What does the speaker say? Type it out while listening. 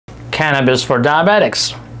Cannabis for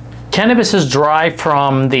diabetics. Cannabis is derived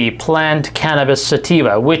from the plant Cannabis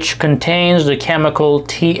sativa, which contains the chemical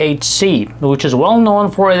THC, which is well known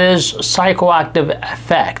for its psychoactive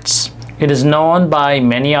effects. It is known by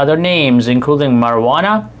many other names, including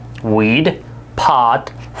marijuana, weed,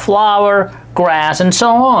 pot, flower, grass, and so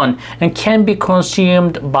on, and can be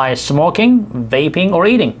consumed by smoking, vaping, or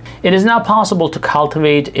eating. It is now possible to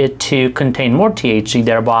cultivate it to contain more THC,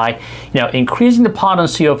 thereby increasing the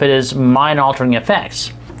potency of its mind-altering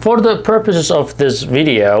effects. For the purposes of this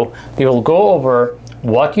video, we will go over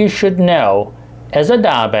what you should know as a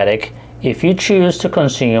diabetic if you choose to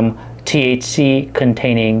consume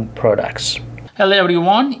THC-containing products. Hello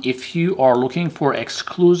everyone, if you are looking for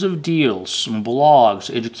exclusive deals, blogs,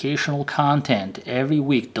 educational content every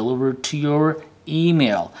week delivered to your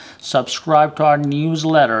email, subscribe to our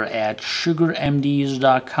newsletter at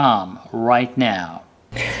SugarMDs.com right now.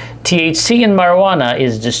 THC in marijuana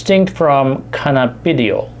is distinct from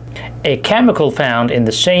cannabidiol, a chemical found in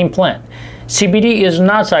the same plant. CBD is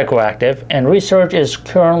not psychoactive, and research is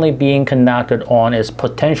currently being conducted on its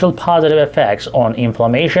potential positive effects on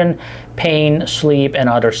inflammation, pain, sleep, and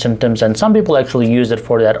other symptoms, and some people actually use it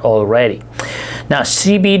for that already. Now,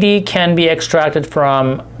 CBD can be extracted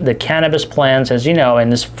from the cannabis plants, as you know,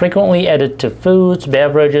 and is frequently added to foods,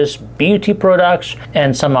 beverages, beauty products,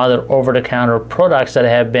 and some other over-the-counter products that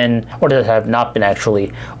have been, or that have not been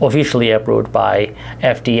actually officially approved by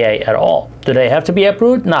FDA at all. Do they have to be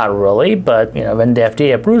approved? Not really, but when the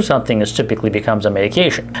FDA approves something, it typically becomes a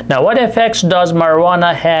medication. Now, what effects does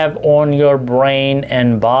marijuana have on your brain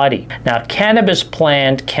and body? Now, cannabis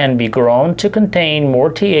plant can be grown to contain more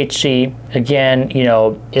THC. Again,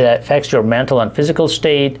 it affects your mental and physical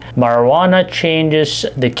state. Marijuana changes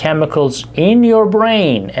the chemicals in your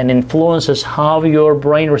brain and influences how your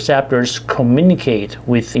brain receptors communicate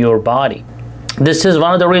with your body. This is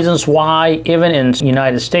one of the reasons why, even in the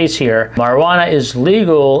United States here, marijuana is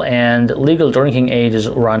legal, and legal drinking age is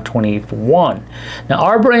around 21. Now,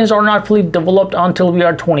 our brains are not fully developed until we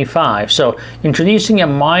are 25, so introducing a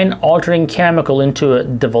mind-altering chemical into a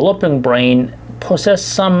developing brain possess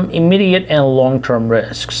some immediate and long-term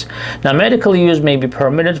risks. Now, medical use may be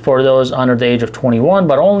permitted for those under the age of 21,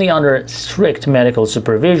 but only under strict medical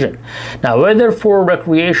supervision. Now, whether for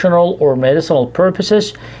recreational or medicinal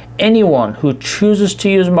purposes, anyone who chooses to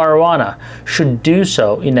use marijuana should do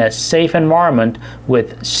so in a safe environment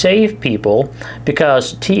with safe people,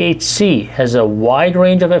 because THC has a wide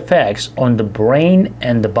range of effects on the brain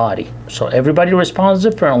and the body. So everybody responds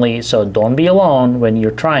differently, so don't be alone when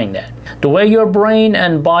you're trying that. The way your brain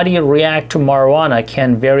and body react to marijuana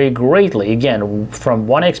can vary greatly. Again, from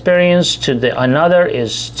one experience to another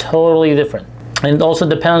is totally different. And it also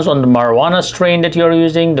depends on the marijuana strain that you're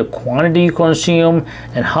using, the quantity you consume,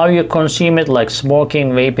 and how you consume it, like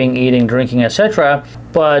smoking, vaping, eating, drinking, etc.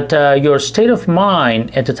 But your state of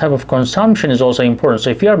mind at the time of consumption is also important. So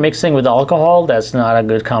if you're mixing with alcohol, that's not a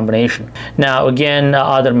good combination. Now, again,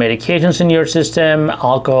 other medications in your system,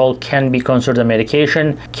 alcohol can be considered a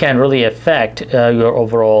medication, can really affect your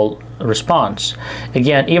overall response.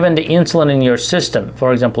 Again, even the insulin in your system,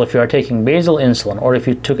 for example, if you are taking basal insulin or if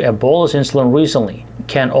you took a bolus insulin recently,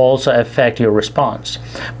 can also affect your response.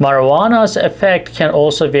 Marijuana's effect can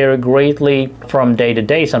also vary greatly from day to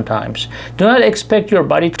day sometimes. Do not expect your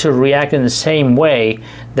body to react in the same way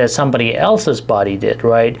that somebody else's body did,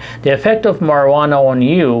 right? The effect of marijuana on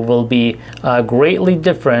you will be greatly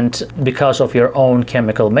different because of your own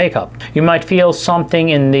chemical makeup. You might feel something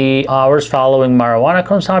in the hours following marijuana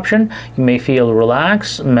consumption. You may feel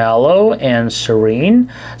relaxed, mellow, and serene.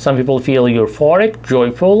 Some people feel euphoric,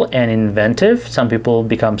 joyful, and inventive. Some people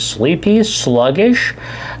become sleepy, sluggish,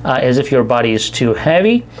 as if your body is too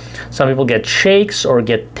heavy. Some people get shakes or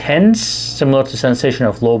get tense, similar to the sensation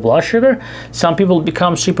of low blood sugar. Some people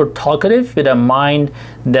become super talkative with a mind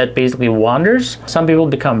that basically wanders. Some people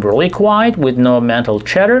become really quiet with no mental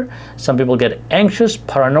chatter. Some people get anxious,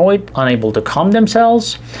 paranoid, unable to calm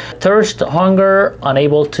themselves. Thirst, hunger,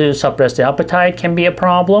 unable to suppress the appetite can be a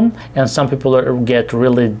problem. And some people get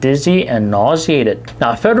really dizzy and nauseated.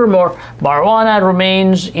 Now, furthermore, marijuana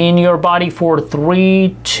remains in your body for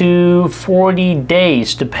 3 to 40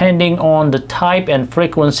 days, depending on the type and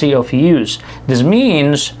frequency of use. This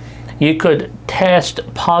means you could test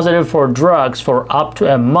positive for drugs for up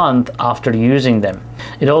to a month after using them.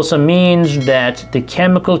 It also means that the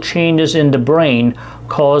chemical changes in the brain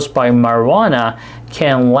caused by marijuana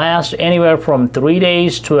can last anywhere from 3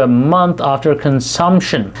 days to a month after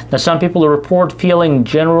consumption. Now, some people report feeling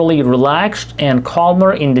generally relaxed and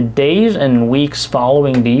calmer in the days and weeks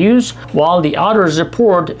following the use, while the others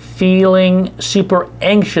report feeling super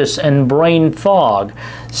anxious and brain fog.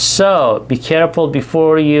 So be careful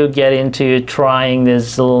before you get into trying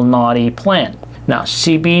this little naughty plant. Now,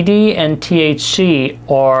 CBD and THC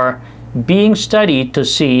are being studied to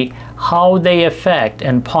see how they affect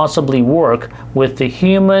and possibly work with the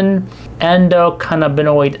human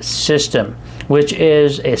endocannabinoid system, which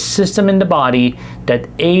is a system in the body that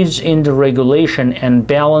aids in the regulation and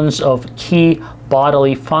balance of key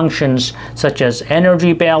bodily functions such as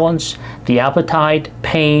energy balance, the appetite,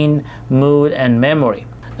 pain, mood, and memory.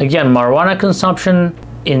 Again, marijuana consumption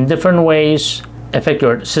in different ways affect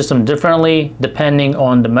your system differently depending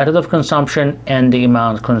on the method of consumption and the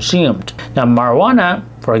amount consumed. Now, marijuana,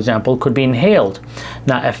 for example, could be inhaled.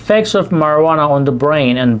 Now, effects of marijuana on the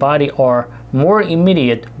brain and body are more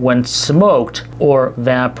immediate when smoked or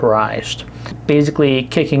vaporized, basically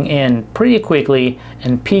kicking in pretty quickly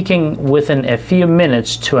and peaking within a few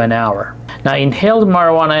minutes to an hour. Now, inhaled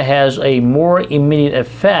marijuana has a more immediate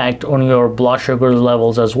effect on your blood sugar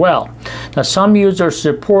levels as well. Now, some users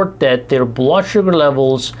report that their blood sugar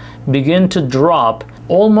levels begin to drop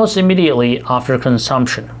almost immediately after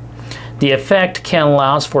consumption. The effect can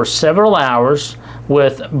last for several hours,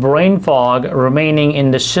 with brain fog remaining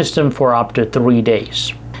in the system for up to 3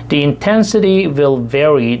 days. The intensity will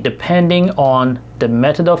vary depending on the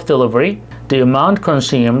method of delivery, the amount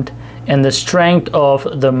consumed, and the strength of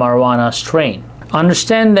the marijuana strain.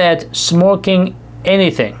 Understand that smoking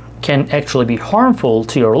anything can actually be harmful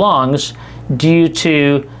to your lungs due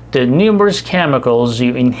to the numerous chemicals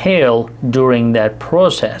you inhale during that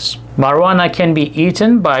process. Marijuana can be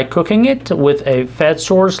eaten by cooking it with a fat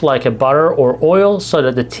source like a butter or oil so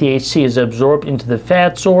that the THC is absorbed into the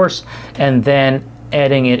fat source, and then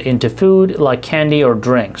adding it into food like candy or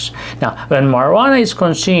drinks. Now, when marijuana is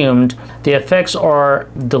consumed, the effects are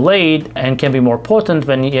delayed and can be more potent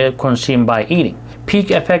when consumed by eating.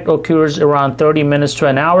 Peak effect occurs around 30 minutes to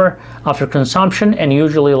an hour after consumption and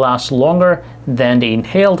usually lasts longer than the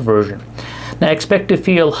inhaled version. Now, expect to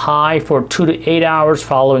feel high for 2 to 8 hours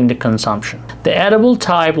following the consumption. The edible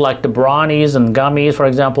type, like the brownies and gummies, for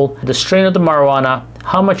example, the strain of the marijuana,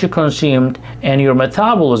 how much you consumed, and your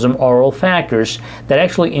metabolism are all factors that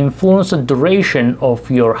actually influence the duration of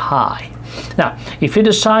your high. Now, if you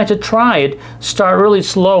decide to try it, start really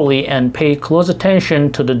slowly and pay close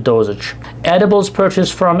attention to the dosage. Edibles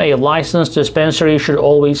purchased from a licensed dispensary should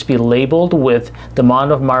always be labeled with the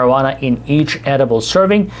amount of marijuana in each edible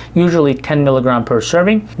serving, usually 10 milligrams per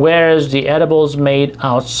serving, whereas the edibles made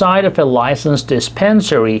outside of a licensed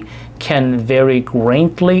dispensary can vary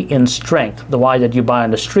greatly in strength, the one that you buy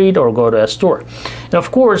on the street or go to a store. And of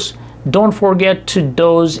course, don't forget to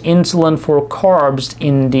dose insulin for carbs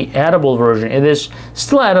in the edible version. It is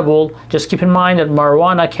still edible. Just keep in mind that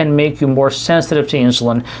marijuana can make you more sensitive to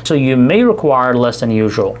insulin, so you may require less than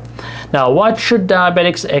usual. Now, what should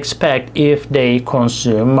diabetics expect if they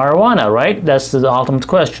consume marijuana, right? That's the ultimate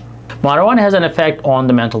question. Marijuana has an effect on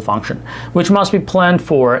the mental function, which must be planned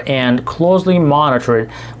for and closely monitored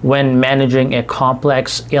when managing a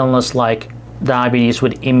complex illness like diabetes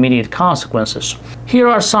with immediate consequences. Here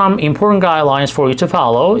are some important guidelines for you to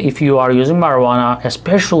follow if you are using marijuana,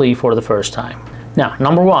 especially for the first time. Now,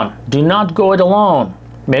 number 1, do not go it alone.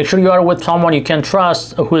 Make sure you are with someone you can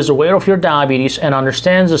trust who is aware of your diabetes and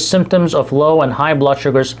understands the symptoms of low and high blood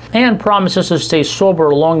sugars and promises to stay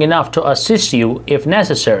sober long enough to assist you if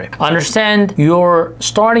necessary. Understand your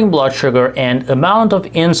starting blood sugar and amount of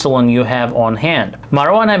insulin you have on hand.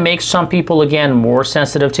 Marijuana makes some people, again, more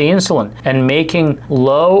sensitive to insulin and making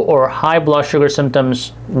low or high blood sugar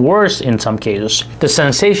symptoms worse in some cases. The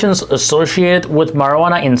sensations associated with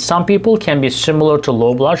marijuana in some people can be similar to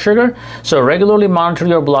low blood sugar, so regularly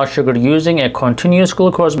monitor your blood sugar using a continuous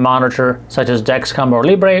glucose monitor such as Dexcom or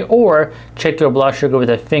Libre, or check your blood sugar with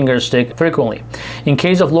a finger stick frequently. In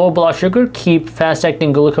case of low blood sugar, keep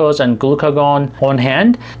fast-acting glucose and glucagon on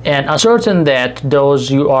hand and ascertain that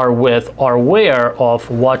those you are with are aware of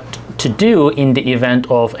what to do in the event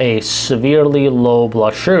of a severely low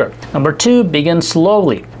blood sugar. Number 2, begin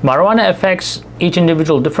slowly. Marijuana affects each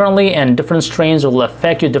individual differently, and different strains will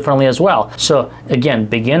affect you differently as well. So again,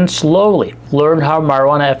 begin slowly. Learn how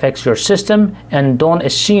marijuana affects your system, and don't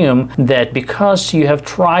assume that because you have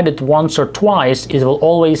tried it once or twice, it will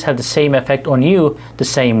always have the same effect on you the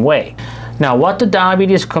same way. Now, what the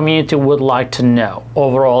diabetes community would like to know.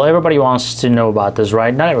 Overall, everybody wants to know about this,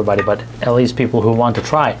 right? Not everybody, but at least people who want to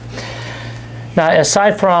try. Now,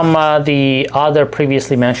 aside from the other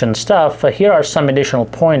previously mentioned stuff, here are some additional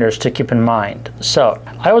pointers to keep in mind. So,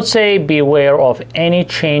 I would say beware of any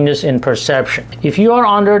changes in perception. If you are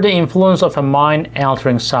under the influence of a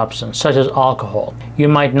mind-altering substance, such as alcohol, you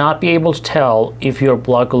might not be able to tell if your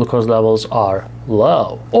blood glucose levels are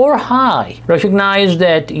low or high. Recognize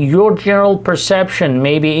that your general perception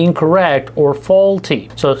may be incorrect or faulty.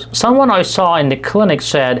 So someone I saw in the clinic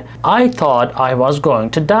said, "I thought I was going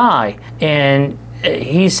to die," and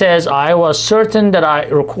he says, "I was certain that I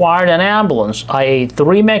required an ambulance. I ate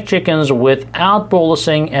 3 McChickens without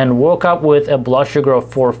bolusing and woke up with a blood sugar of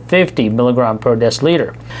 450 milligram per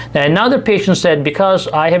deciliter." Now, another patient said, "Because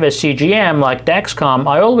I have a CGM like Dexcom,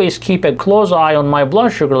 I always keep a close eye on my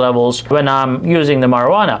blood sugar levels when I'm using the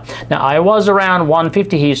marijuana. Now, I was around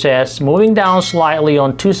 150, he says, moving down slightly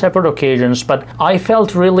on 2 separate occasions, but I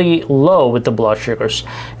felt really low with the blood sugars.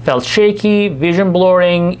 Felt shaky, vision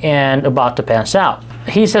blurring, and about to pass out."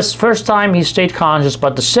 He says first time he stayed conscious,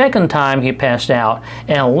 but the second time he passed out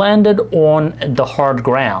and landed on the hard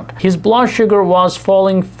ground. His blood sugar was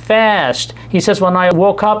falling fast. He says, "When I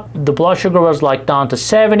woke up, the blood sugar was like down to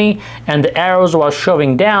 70 and the arrows was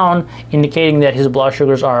shoving down, indicating that his blood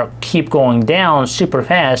sugars are keep going down super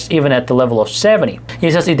fast, even at the level of 70. He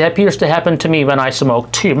says, "It appears to happen to me when I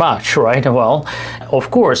smoke too much," right? Well, of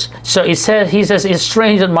course. So he says, "It's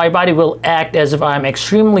strange that my body will act as if I'm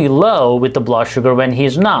extremely low with the blood sugar when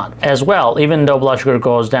he's not as well, even though blood sugar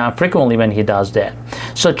goes down frequently when he does that."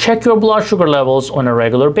 So check your blood sugar levels on a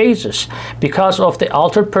regular basis. Because of the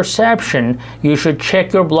altered perception, you should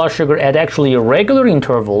check your blood sugar at actually regular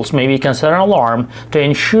intervals. Maybe you can set an alarm to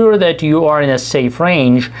ensure that you are in a safe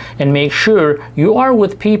range, and make sure you are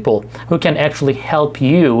with people who can actually help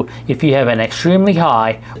you if you have an extremely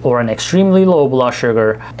high or an extremely low blood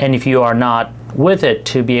sugar, and if you are not with it,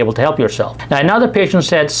 to be able to help yourself. Now, another patient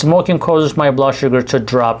said, "Smoking causes my blood sugar to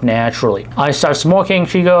drop naturally. I start smoking,"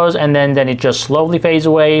 she goes, "and then it just slowly fades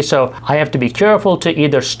away, so I have to be careful to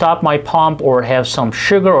either stop my pump or have some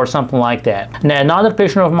sugar or something like that." Now, another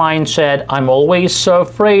patient of mine said, "I'm always so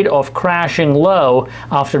afraid of crashing low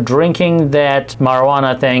after drinking that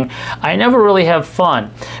marijuana thing. I never really have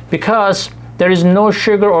fun because there is no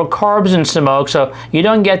sugar or carbs in smoke, so you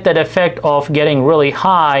don't get that effect of getting really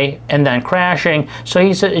high and then crashing."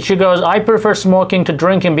 So she goes, "I prefer smoking to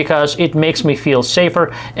drinking because it makes me feel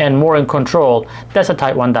safer and more in control." That's a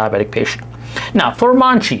type 1 diabetic patient. Now, for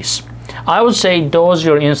munchies, I would say dose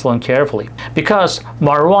your insulin carefully, because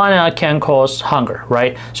marijuana can cause hunger,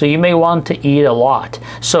 right? So you may want to eat a lot.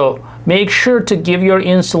 So make sure to give your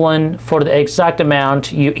insulin for the exact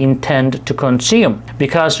amount you intend to consume.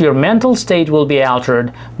 Because your mental state will be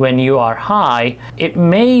altered when you are high, it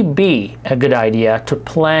may be a good idea to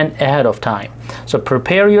plan ahead of time. So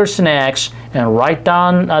prepare your snacks and write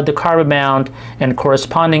down the carb amount and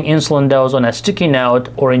corresponding insulin dose on a sticky note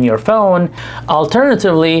or in your phone.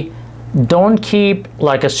 Alternatively, don't keep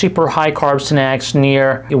like a super high carb snacks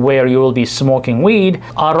near where you will be smoking weed.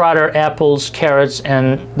 I'd rather apples, carrots,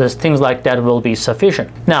 and the things like that will be sufficient.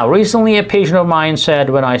 Now, recently a patient of mine said,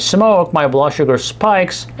 "When I smoke, my blood sugar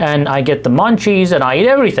spikes and I get the munchies and I eat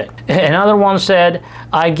everything." Another one said,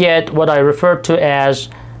 "I get what I refer to as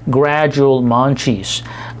gradual munchies.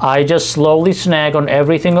 I just slowly snack on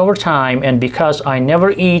everything over time, and because I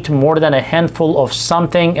never eat more than a handful of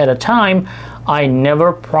something at a time, I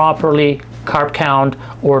never properly carb count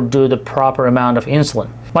or do the proper amount of insulin.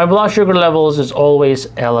 My blood sugar levels is always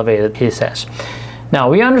elevated," he says. Now,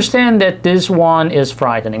 we understand that this one is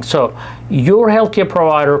frightening. So your healthcare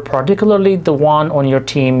provider, particularly the one on your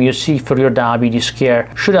team you see for your diabetes care,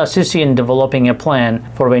 should assist you in developing a plan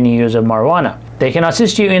for when you use marijuana. They can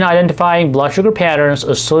assist you in identifying blood sugar patterns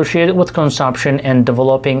associated with consumption and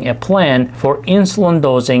developing a plan for insulin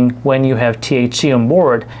dosing when you have THC on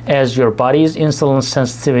board, as your body's insulin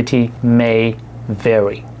sensitivity may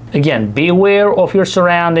vary. Again, be aware of your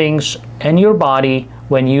surroundings and your body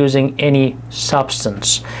when using any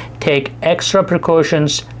substance. Take extra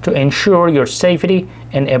precautions to ensure your safety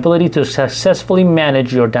and ability to successfully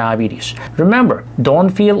manage your diabetes. Remember, don't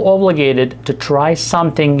feel obligated to try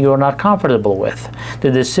something you're not comfortable with.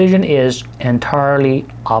 The decision is entirely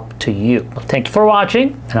up to you. Thank you for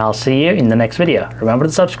watching, and I'll see you in the next video. Remember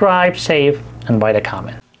to subscribe, save, and write a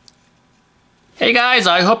comment. Hey guys,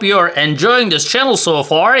 I hope you're enjoying this channel so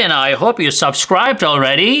far, and I hope you subscribed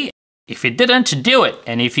already. If you didn't, do it.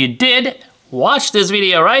 And if you did, watch this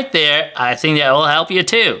video right there. I think that will help you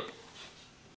too.